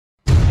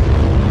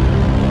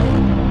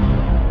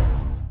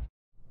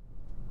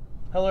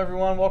Hello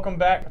everyone, welcome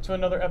back to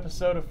another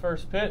episode of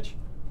First Pitch.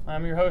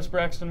 I'm your host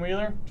Braxton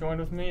Wheeler. Joined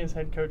with me is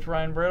head coach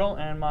Ryan Brittle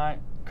and my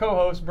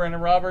co-host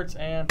Brandon Roberts,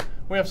 and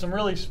we have some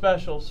really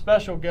special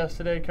guests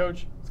today.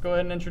 Coach, let's go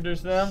ahead and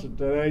introduce them. So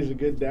today's a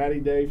good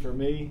daddy day for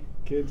me.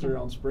 Kids are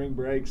on spring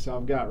break, so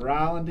I've got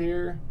Ryland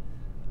here,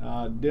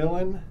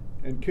 Dylan,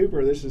 and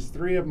Cooper. This is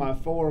 3 of my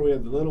 4. We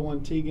have the little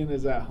one, Tegan,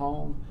 is at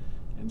home,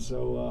 and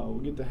so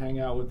we get to hang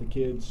out with the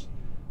kids.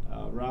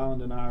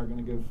 Ryland and I are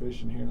going to go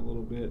fishing here in a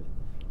little bit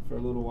for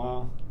a little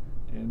while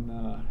and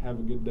have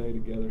a good day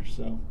together.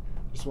 So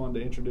just wanted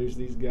to introduce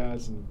these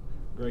guys, and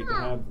great to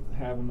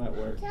have them at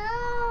work.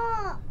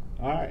 All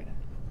right.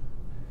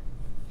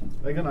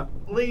 They're going to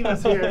leave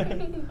us here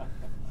and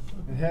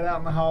head out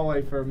in the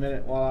hallway for a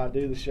minute while I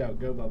do the show.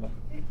 Go, Bubba.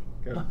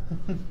 Go.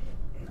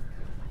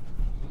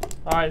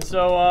 All right,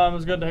 so it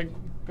was good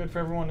for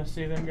everyone to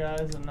see them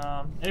guys. And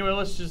anyway,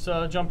 let's just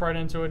jump right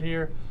into it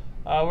here.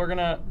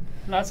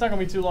 It's not going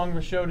to be too long of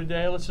a show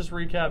today. Let's just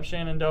recap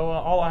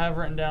Shenandoah. All I have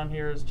written down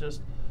here is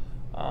just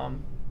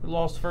we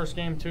lost the first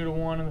game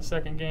 2-1 and the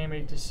second game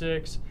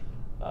 8-6.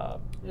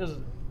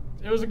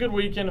 It was a good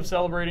weekend of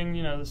celebrating,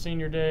 the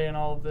senior day and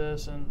all of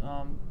this, and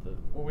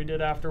what we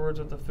did afterwards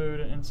with the food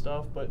and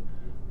stuff. But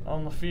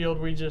on the field,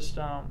 we just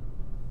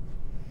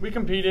we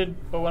competed,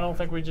 but I don't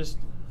think we just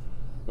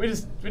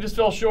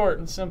fell short.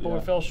 And simple, Yeah.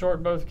 We fell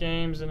short both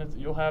games, and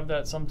you'll have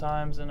that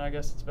sometimes. And I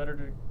guess it's better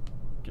to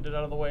get it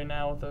out of the way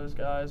now with those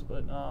guys.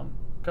 But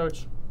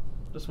Coach,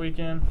 this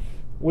weekend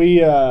We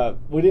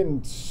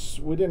didn't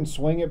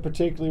swing it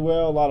particularly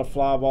well. A lot of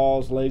fly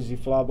balls, lazy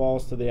fly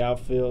balls to the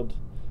outfield.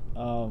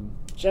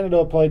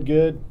 Shenandoah played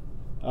good.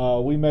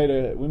 We made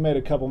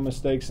a couple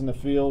mistakes in the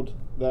field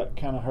that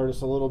kind of hurt us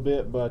a little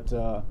bit, but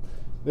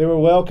they were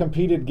well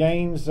competed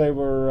games. They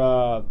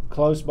were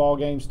close ball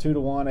games,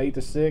 2-1,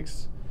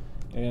 8-6,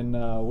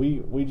 and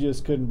we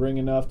just couldn't bring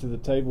enough to the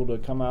table to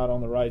come out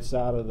on the right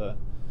side of the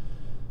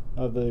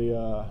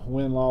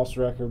win-loss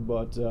record.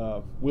 But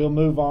we'll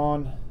move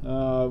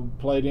on.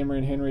 Played Emory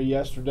and Henry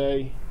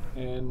yesterday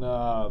and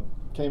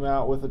came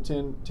out with a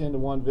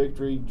 10-1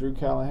 victory. Drew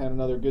Callahan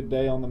another good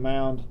day on the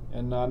mound,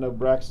 and I know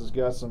Braxton's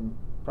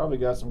probably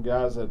got some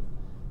guys that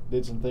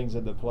did some things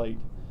at the plate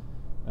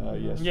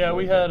yesterday. Yeah,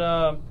 we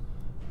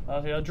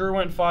had Drew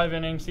went 5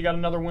 innings. He got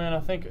another win. I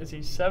think is he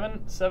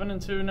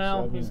 7-2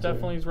 now.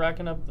 He's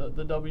racking up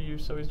the W,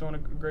 so he's doing a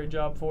great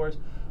job for us.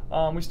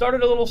 We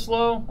started a little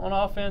slow on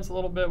offense, a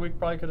little bit. We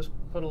probably could have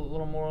put a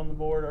little more on the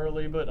board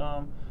early, but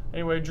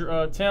anyway,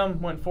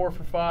 Tim went 4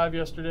 for 5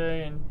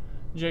 yesterday, and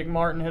Jake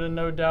Martin hit a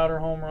no-doubter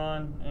home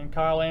run, and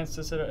Kyle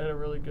Anstis hit a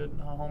really good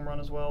home run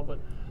as well. But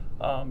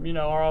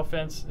our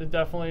offense, it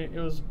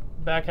was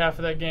back half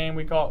of that game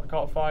we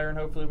caught fire, and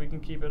hopefully we can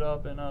keep it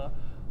up. And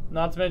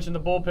not to mention the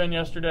bullpen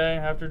yesterday.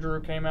 After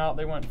Drew came out,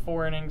 they went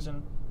 4 innings,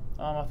 and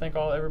I think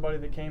everybody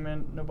that came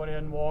in, nobody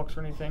had any walks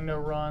or anything, no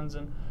runs,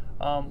 and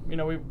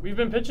we've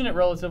been pitching it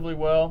relatively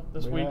well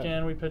this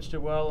weekend. We pitched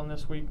it well, and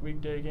this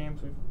weekday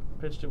games we've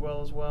pitched it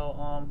well as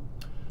well.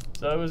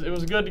 So it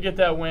was good to get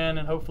that win,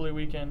 and hopefully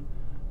we can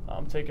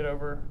take it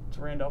over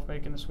to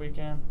Randolph-Macon this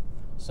weekend.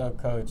 So,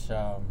 Coach,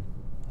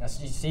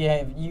 you see,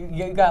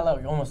 you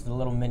got almost a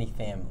little mini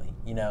family.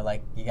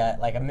 Like you got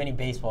like a mini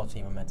baseball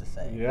team, I meant to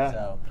say. Yeah.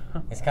 So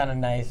it's kind of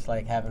nice,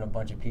 like having a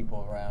bunch of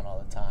people around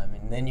all the time,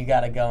 and then you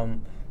got to go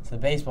to the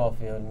baseball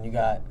field, and you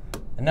got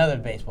another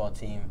baseball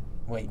team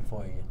waiting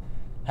for you.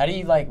 How do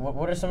you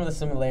what are some of the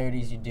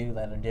similarities you do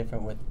that are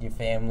different with your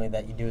family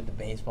that you do with the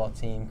baseball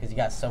team? Because you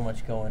got so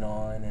much going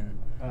on.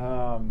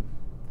 And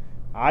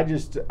I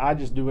just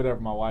do whatever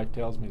my wife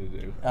tells me to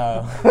do.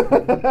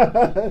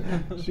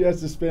 Oh. She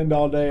has to spend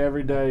all day,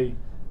 every day,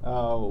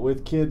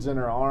 with kids in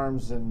her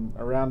arms and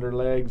around her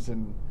legs,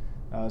 and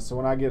so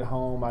when I get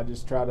home, I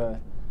just try to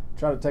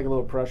take a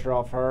little pressure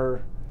off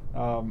her.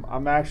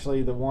 I'm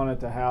actually the one at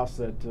the house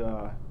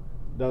that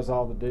does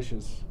all the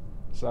dishes.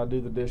 So I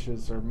do the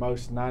dishes, or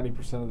most 90%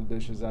 of the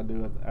dishes I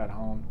do at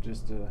home,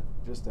 just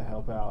to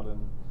help out.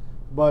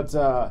 But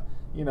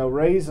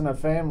raising a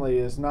family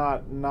is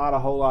not a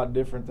whole lot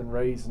different than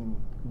raising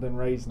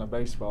a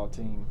baseball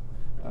team.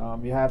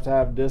 You have to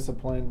have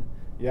discipline.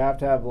 You have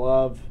to have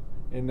love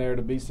in there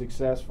to be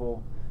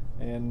successful,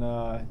 and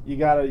you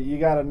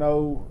gotta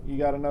know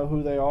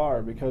who they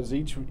are, because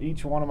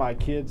each one of my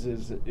kids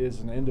is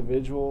an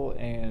individual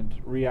and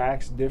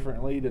reacts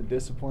differently to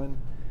discipline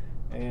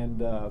and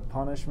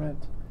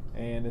punishment,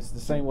 and it's the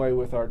same way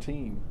with our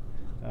team.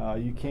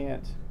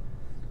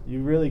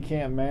 You really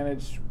can't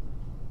manage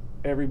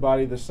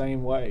everybody the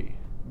same way,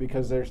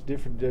 because they're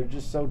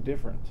just so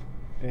different.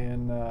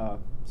 And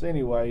so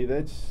anyway,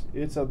 there's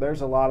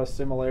a lot of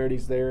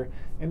similarities there,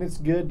 and it's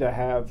good to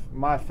have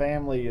my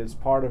family as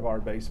part of our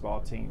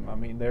baseball team. I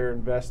mean, they're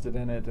invested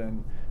in it,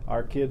 and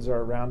our kids are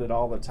around it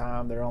all the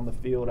time. They're on the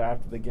field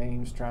after the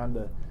games trying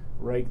to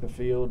rake the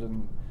field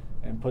and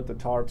put the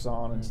tarps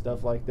on and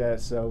stuff like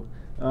that. So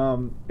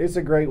it's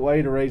a great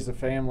way to raise a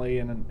family,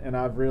 and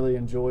I've really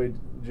enjoyed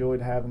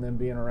having them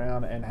being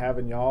around and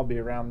having y'all be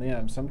around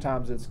them.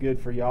 Sometimes it's good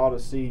for y'all to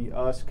see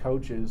us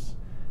coaches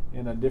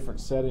in a different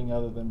setting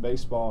other than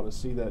baseball, to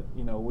see that,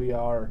 you know, we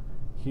are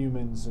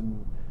humans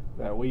and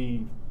that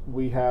we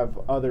have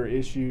other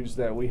issues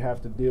that we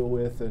have to deal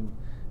with,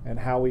 and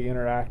how we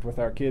interact with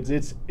our kids.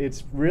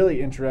 It's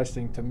really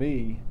interesting to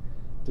me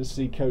to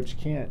see Coach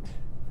Kent,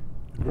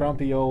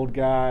 grumpy old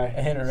guy,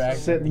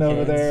 sitting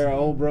over there,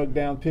 old broke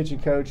down pitching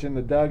coach in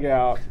the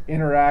dugout,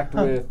 interact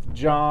with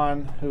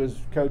John, who is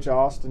Coach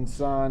Austin's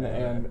son,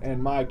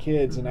 and my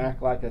kids, and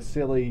act like a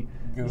silly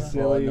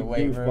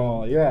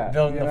goofball. Yeah,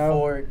 building the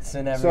forts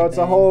and everything. So it's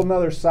a whole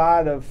nother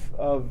side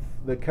of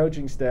the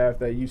coaching staff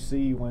that you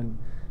see when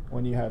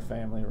you have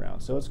family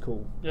around. So it's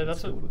cool. Yeah,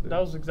 that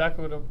was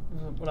exactly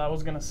what I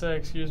was gonna say.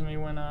 Excuse me,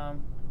 when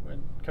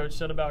Coach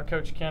said about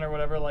Coach Kent or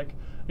whatever, like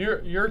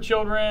your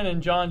children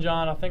and John,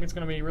 I think it's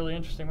gonna be really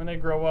interesting when they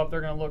grow up. They're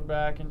gonna look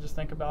back and just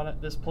think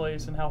about this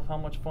place and how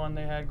much fun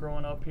they had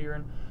growing up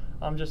here,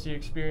 and just the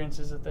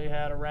experiences that they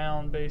had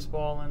around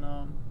baseball. And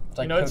it's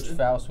like Coach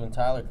Faust when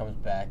Tyler comes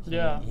back.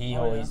 He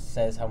always yeah.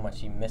 says how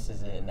much he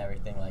misses it and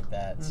everything like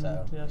that. Mm-hmm.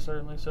 So yeah,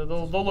 certainly. So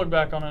they'll look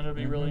back on it. It'll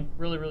be really,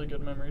 really, really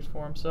good memories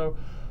for them. So.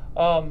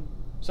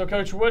 So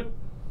Coach,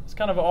 it's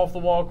kind of an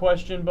off-the-wall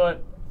question,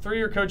 but through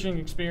your coaching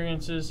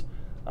experiences,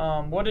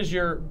 what is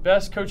your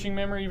best coaching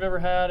memory you've ever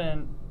had,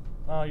 and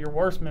your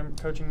worst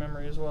coaching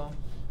memory as well?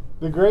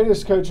 The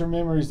greatest coaching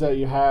memories that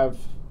you have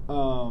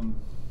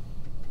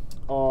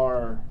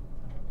are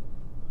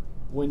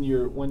when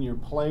your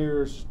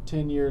players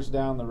 10 years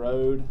down the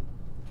road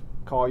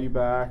call you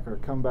back or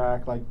come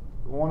back. Like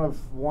one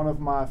of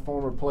my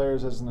former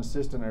players as an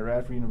assistant at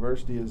Radford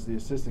University is the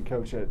assistant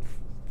coach at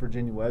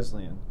Virginia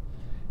Wesleyan,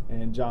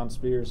 and John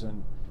Spears,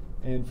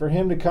 and for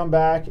him to come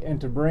back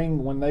and to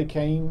bring, when they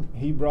came,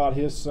 he brought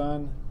his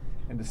son,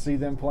 and to see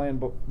them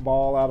playing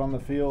ball out on the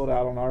field,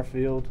 out on our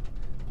field,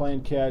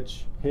 playing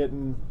catch,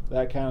 hitting,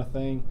 that kind of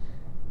thing.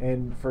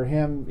 And for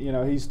him, you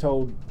know, he's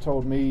told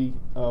me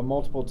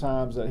multiple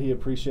times that he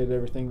appreciated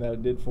everything that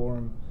it did for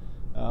him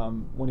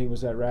when he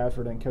was at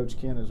Radford, and Coach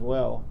Kent as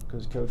well,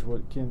 because Coach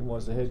Kent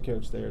was the head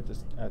coach there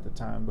at the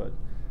time. But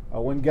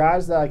when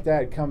guys like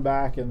that come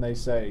back and they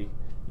say,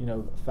 you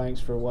know,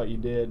 thanks for what you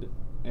did,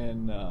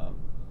 and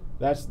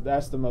that's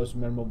the most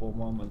memorable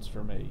moments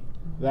for me.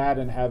 Mm-hmm. That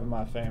and having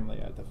my family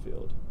at the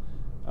field.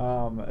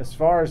 As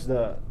far as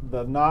the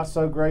not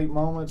so great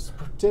moments,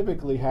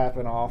 typically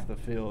happen off the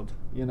field.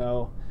 You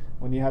know,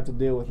 when you have to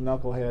deal with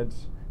knuckleheads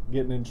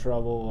getting in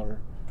trouble, or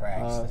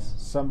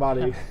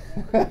somebody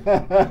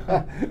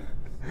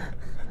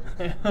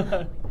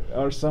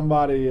or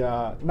somebody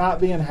not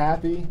being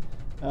happy.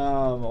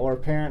 Or a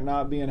parent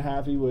not being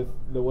happy with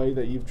the way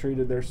that you've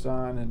treated their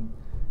son,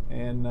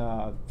 and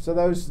so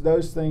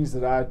those things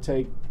that I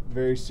take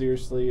very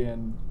seriously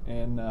and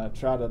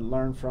try to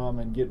learn from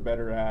and get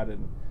better at.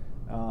 And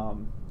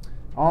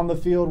on the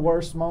field,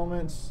 worst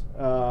moments,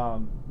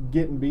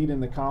 getting beat in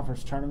the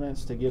conference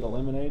tournaments to get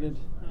eliminated.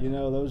 You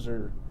know, those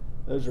are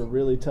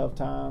really tough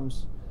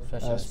times,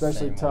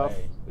 especially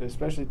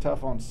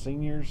tough on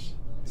seniors.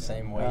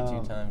 Same way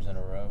 2 times in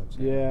a row.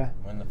 Yeah.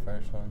 Win the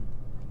first one.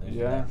 There's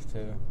the next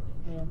 2.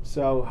 Yeah.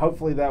 So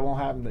hopefully that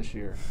won't happen this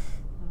year.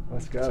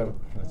 Let's go.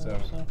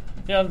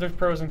 Yeah, there's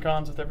pros and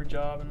cons with every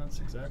job, and that's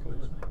exactly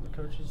what the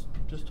coach is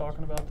just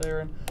talking about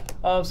there.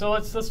 And so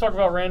let's talk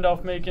about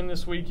Randolph-Macon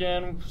this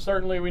weekend.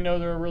 Certainly, we know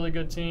they're a really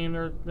good team.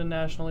 They've been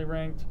nationally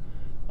ranked.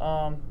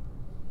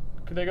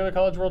 Could they go to the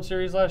College World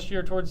Series last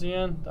year towards the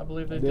end? I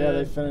believe they did. Yeah,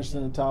 they finished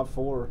in the top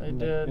 4 in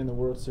the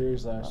World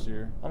Series last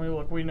year. I mean,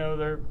 look, we know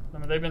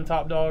they've been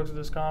top dogs of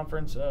this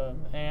conference,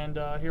 and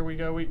here we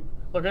go.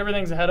 Look,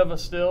 everything's ahead of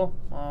us still.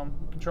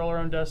 Control our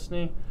own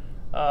destiny.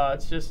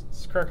 It's just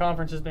our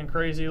conference has been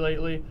crazy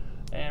lately,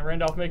 and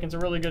Randolph-Macon's a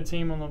really good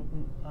team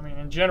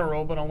in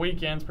general, but on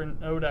weekends for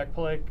ODAC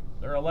play,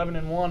 they're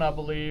 11-1, I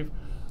believe.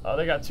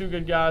 They got 2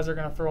 good guys they're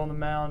going to throw on the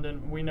mound,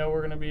 and we know we're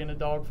going to be in a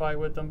dogfight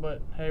with them.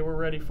 But hey, we're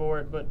ready for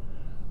it. But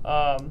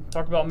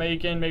talk about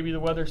Macon, maybe the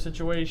weather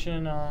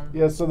situation.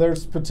 Yeah, so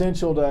there's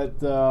potential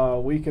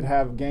that we could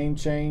have game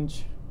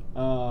change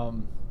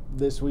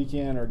this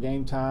weekend, or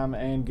game time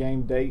and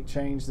game date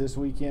change this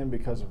weekend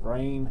because of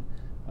rain.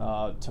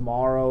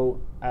 Tomorrow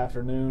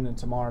afternoon and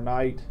tomorrow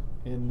night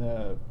in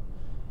the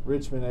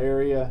Richmond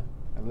area.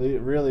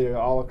 Really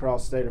all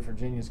across the state of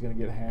Virginia is going to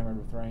get hammered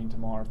with rain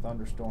tomorrow,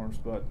 thunderstorms.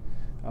 But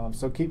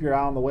so keep your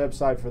eye on the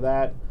website for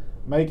that.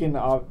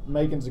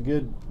 Macon's a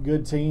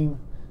good team.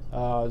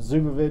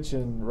 Zubovich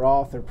and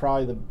Roth are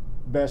probably the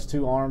best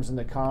 2 arms in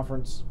the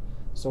conference,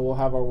 so we'll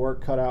have our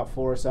work cut out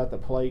for us at the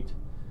plate.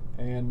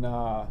 And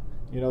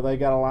they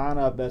got a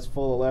lineup that's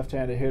full of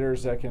left-handed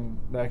hitters that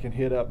can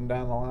hit up and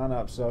down the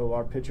lineup. So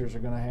our pitchers are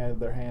going to have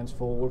their hands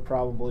full. We're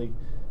probably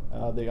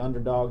the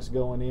underdogs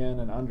going in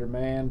and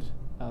undermanned.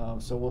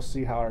 So we'll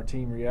see how our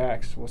team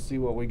reacts. We'll see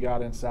what we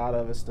got inside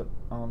of us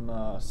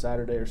on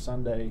Saturday or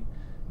Sunday,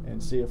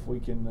 and see if we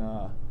can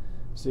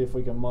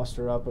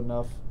muster up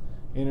enough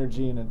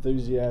energy and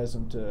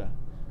enthusiasm to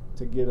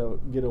get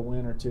a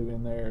win or 2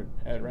 in there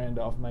at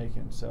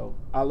Randolph-Macon. So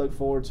I look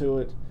forward to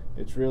it.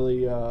 It's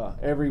really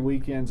every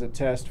weekend's a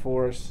test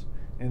for us,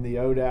 in the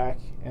ODAC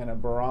and a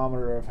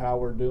barometer of how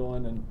we're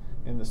doing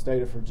in the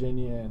state of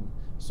Virginia, and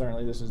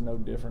certainly this is no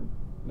different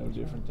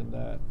than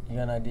that. You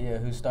got an idea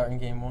who's starting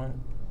game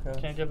 1, Coach?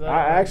 Can't give that.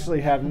 I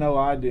actually have no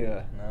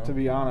idea, to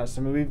be honest.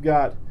 I mean, we've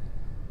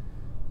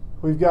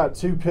got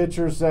 2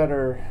 pitchers that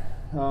are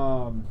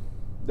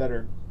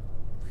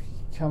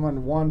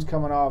coming. One's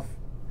coming off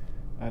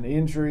an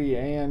injury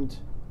and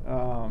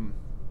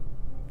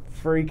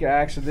freak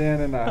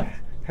accident in a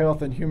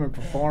health and human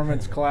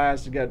performance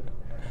class. He got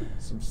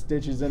some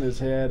stitches in his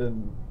head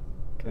and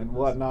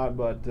whatnot,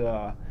 but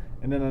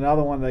and then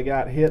another one that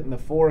got hit in the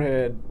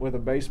forehead with a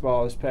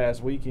baseball this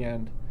past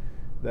weekend.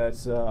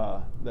 That's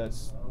trying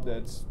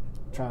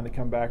to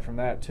come back from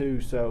that too.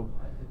 So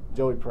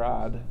Joey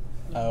Pride.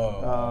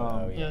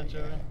 Yeah,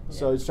 Joey.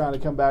 So he's trying to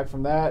come back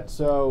from that.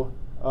 So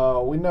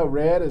we know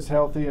Red is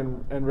healthy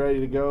and ready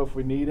to go if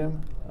we need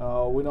him.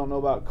 We don't know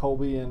about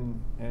Colby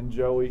and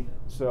Joey,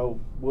 so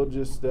we'll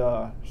just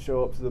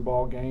show up to the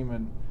ball game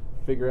and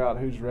figure out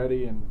who's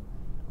ready and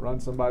run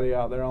somebody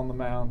out there on the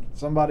mound.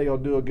 Somebody will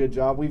do a good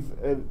job.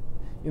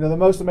 The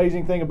most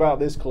amazing thing about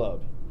this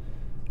club,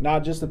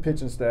 not just the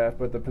pitching staff,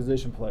 but the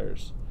position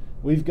players.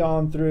 We've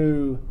gone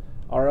through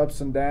our ups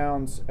and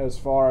downs as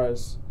far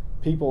as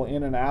people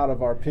in and out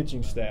of our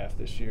pitching staff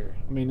this year.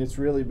 I mean, it's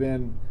really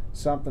been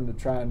something to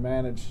try and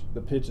manage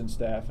the pitching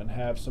staff and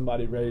have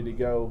somebody ready to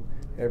go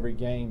every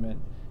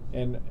game.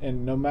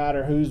 And no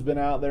matter who's been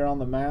out there on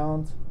the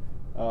mound,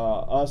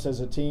 us as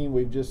a team,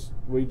 we've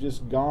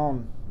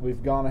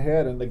gone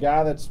ahead. And the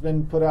guy that's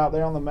been put out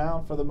there on the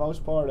mound, for the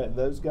most part,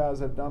 those guys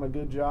have done a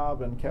good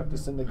job and kept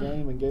us in the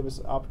game and gave us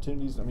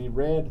opportunities. I mean,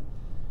 Red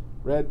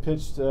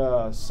pitched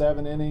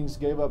 7 innings,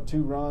 gave up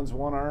 2 runs,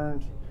 1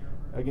 earned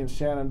against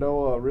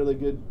Shenandoah, a really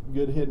good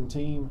hitting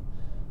team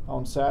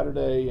on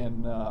Saturday.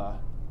 And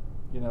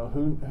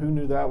who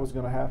knew that was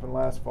going to happen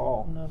last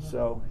fall? Never.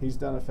 So he's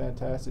done a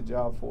fantastic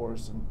job for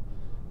us,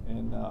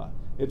 and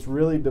it's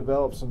really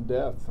developed some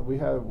depth. We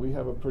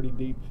have a pretty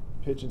deep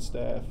pitching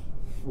staff,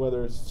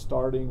 whether it's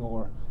starting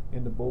or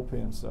in the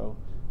bullpen. So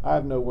I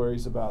have no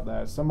worries about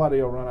that.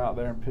 Somebody will run out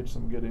there and pitch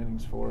some good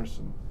innings for us,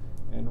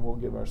 and we'll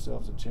give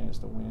ourselves a chance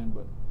to win.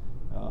 But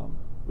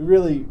we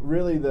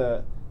really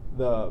the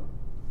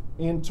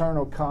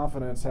internal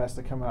confidence has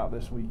to come out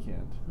this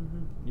weekend.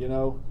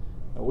 Mm-hmm.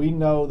 We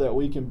know that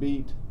we can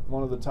beat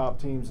one of the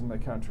top teams in the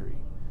country,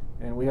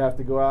 and we have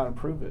to go out and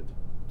prove it.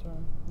 So,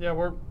 yeah,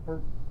 we're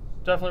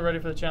definitely ready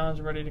for the challenge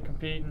and ready to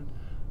compete. And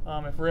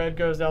if Red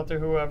goes out there,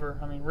 whoever,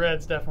 I mean,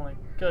 Red's definitely,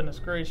 goodness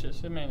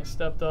gracious, man, has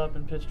stepped up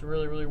and pitched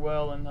really, really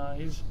well. And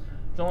he's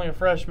only a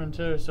freshman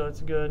too, so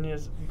it's good. And he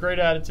has a great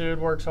attitude,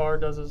 works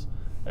hard, does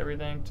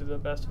everything to the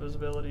best of his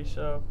ability.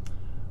 So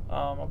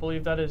I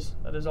believe that is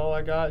all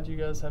I got. Do you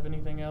guys have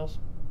anything else?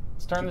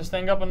 Let's turn this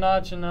thing up a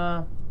notch,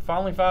 and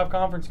finally 5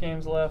 conference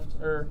games left.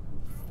 Or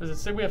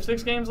is it we have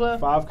 6 games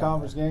left? 5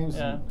 conference games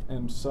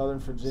in Southern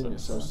Virginia,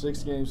 so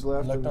 6 games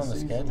left. I looked on the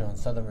season. Schedule, and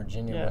Southern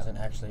Virginia wasn't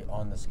actually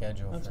on the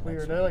schedule. That's for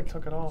weird. Next They week.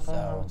 took it off. I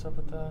don't know what's up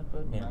with that,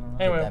 but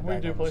anyway,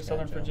 we do play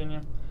Southern schedule.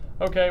 Virginia.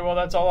 Okay, well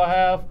that's all I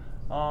have.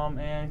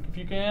 And if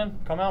you can,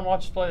 come out and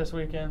watch us play this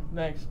weekend.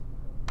 Thanks.